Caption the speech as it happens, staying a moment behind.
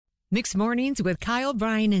Mixed Mornings with Kyle,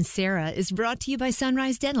 Brian, and Sarah is brought to you by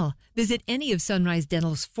Sunrise Dental. Visit any of Sunrise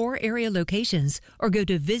Dental's 4 area locations or go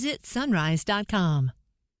to visitsunrise.com.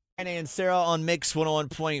 Brian and Sarah on Mix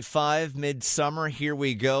 101.5, Midsummer. Here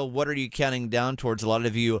we go. What are you counting down towards? A lot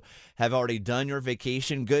of you have already done your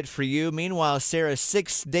vacation. Good for you. Meanwhile, Sarah's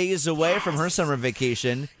 6 days away from her summer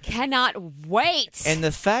vacation. Cannot wait. And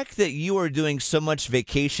the fact that you are doing so much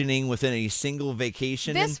vacationing within a single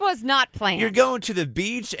vacation. This was not planned. You're going to the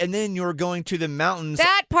beach and then you're going to the mountains.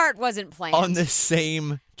 That part wasn't planned. On the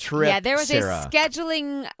same trip, yeah, there was Sarah. a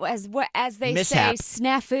scheduling, as they Mishap. say,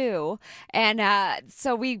 snafu, and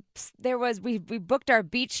so we booked our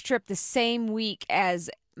beach trip the same week as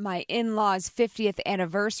my in-laws' 50th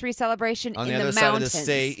anniversary celebration on in the other the side mountains. of the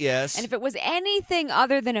state. Yes, and if it was anything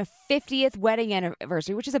other than a 50th wedding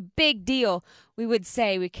anniversary, which is a big deal, we would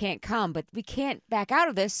say we can't come, but we can't back out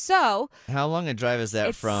of this. So how long a drive is that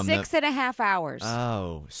it's from? 6.5 hours.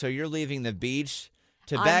 Oh, so you're leaving the beach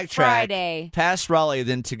to on backtrack Friday, past Raleigh,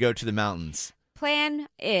 then to go to the mountains. Plan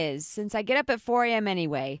is, since I get up at 4 a.m.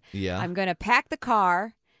 anyway, Yeah. I'm going to pack the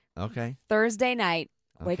car Okay. Thursday night,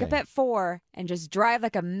 wake up Okay. at 4, and just drive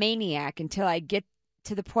like a maniac until I get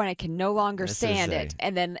to the point I can no longer This stand is it.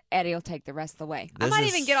 And then Eddie will take the rest of the way. I This might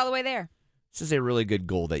is- even get all the way there. This is a really good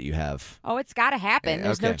goal that you have. Oh, it's got to happen.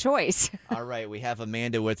 There's no okay. choice. All right, we have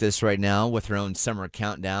Amanda with us right now with her own summer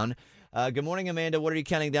countdown. Good morning, Amanda. What are you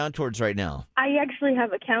counting down towards right now? I actually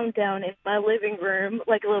have a countdown in my living room,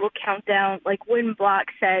 like a little countdown, like wind block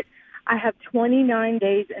set. I have 29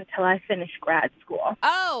 days until I finish grad school.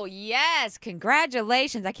 Oh, yes.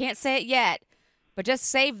 Congratulations. I can't say it yet, but just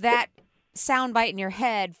save that soundbite in your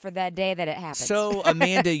head for that day that it happens. So,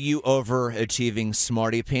 Amanda, you overachieving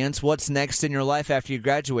smarty pants. What's next in your life after you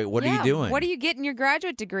graduate? What are you doing? What are you getting your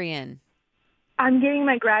graduate degree in? I'm getting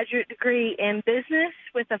my graduate degree in business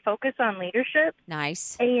with a focus on leadership.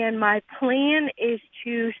 Nice. And my plan is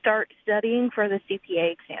to start studying for the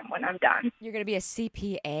CPA exam when I'm done. You're going to be a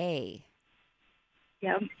CPA.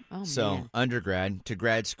 Yep. Oh, So, man. undergrad to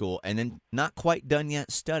grad school, and then not quite done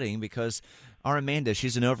yet studying because our Amanda,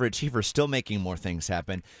 she's an overachiever, still making more things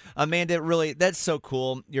happen. Amanda, really, that's so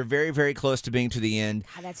cool. You're very, very close to being to the end.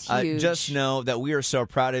 God, that's huge. Just know that we are so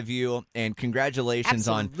proud of you, and congratulations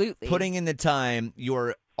Absolutely. on putting in the time.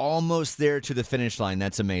 You're almost there to the finish line.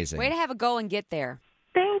 That's amazing. Way to have a goal and get there.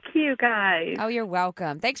 Thank you, guys. Oh, you're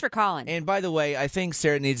welcome. Thanks for calling. And by the way, I think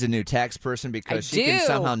Sarah needs a new tax person because she can do.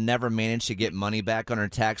 somehow never manage to get money back on her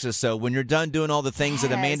taxes. So when you're done doing all the things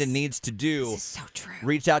that Amanda Yes. needs to do, This is so true.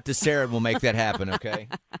 reach out to Sarah and we'll make that happen, okay?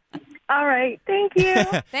 All right. Thank you.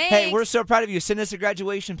 Hey, we're so proud of you. Send us a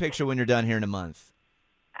graduation picture when you're done here in a month.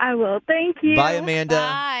 I will. Thank you. Bye, Amanda.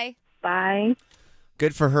 Bye. Bye.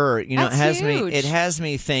 Good for her. You know, That's it huge. has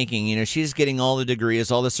me thinking, you know, she's getting all the degrees,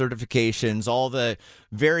 all the certifications, all the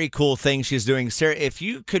very cool things she's doing. Sarah, if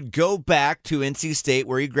you could go back to NC State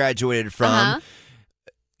where you graduated from, Uh-huh.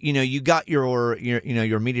 you know, you got your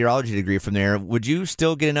meteorology degree from there. Would you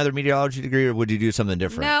still get another meteorology degree or would you do something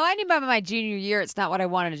different? No, I knew by my junior year it's not what I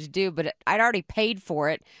wanted to do, but I'd already paid for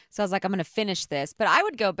it. So I was like, I'm going to finish this. But I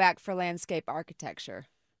would go back for landscape architecture.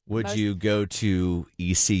 Would you go to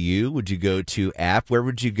ECU? Would you go to App? Where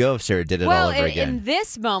would you go if Sarah did it all over again? In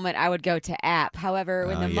this moment, I would go to App. However,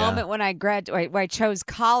 in Oh, the yeah. moment when where I chose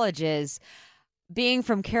colleges, being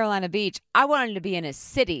from Carolina Beach, I wanted to be in a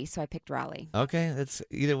city, so I picked Raleigh. Okay, that's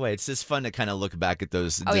either way. It's just fun to kind of look back at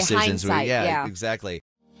those Oh, yeah, decisions. hindsight, yeah. Exactly.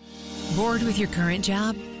 Bored with your current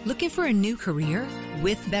job? Looking for a new career?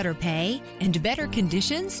 With better pay and better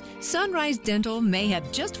conditions? Sunrise Dental may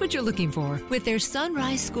have just what you're looking for with their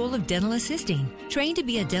Sunrise School of Dental Assisting. Trained to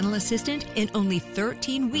be a dental assistant in only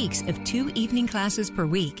 13 weeks of 2 evening classes per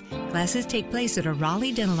week. Classes take place at a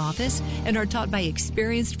Raleigh dental office and are taught by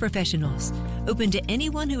experienced professionals. Open to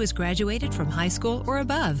anyone who has graduated from high school or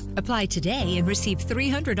above. Apply today and receive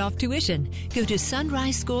 $300 off tuition. Go to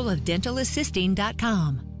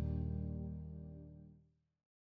sunriseschoolofdentalassisting.com.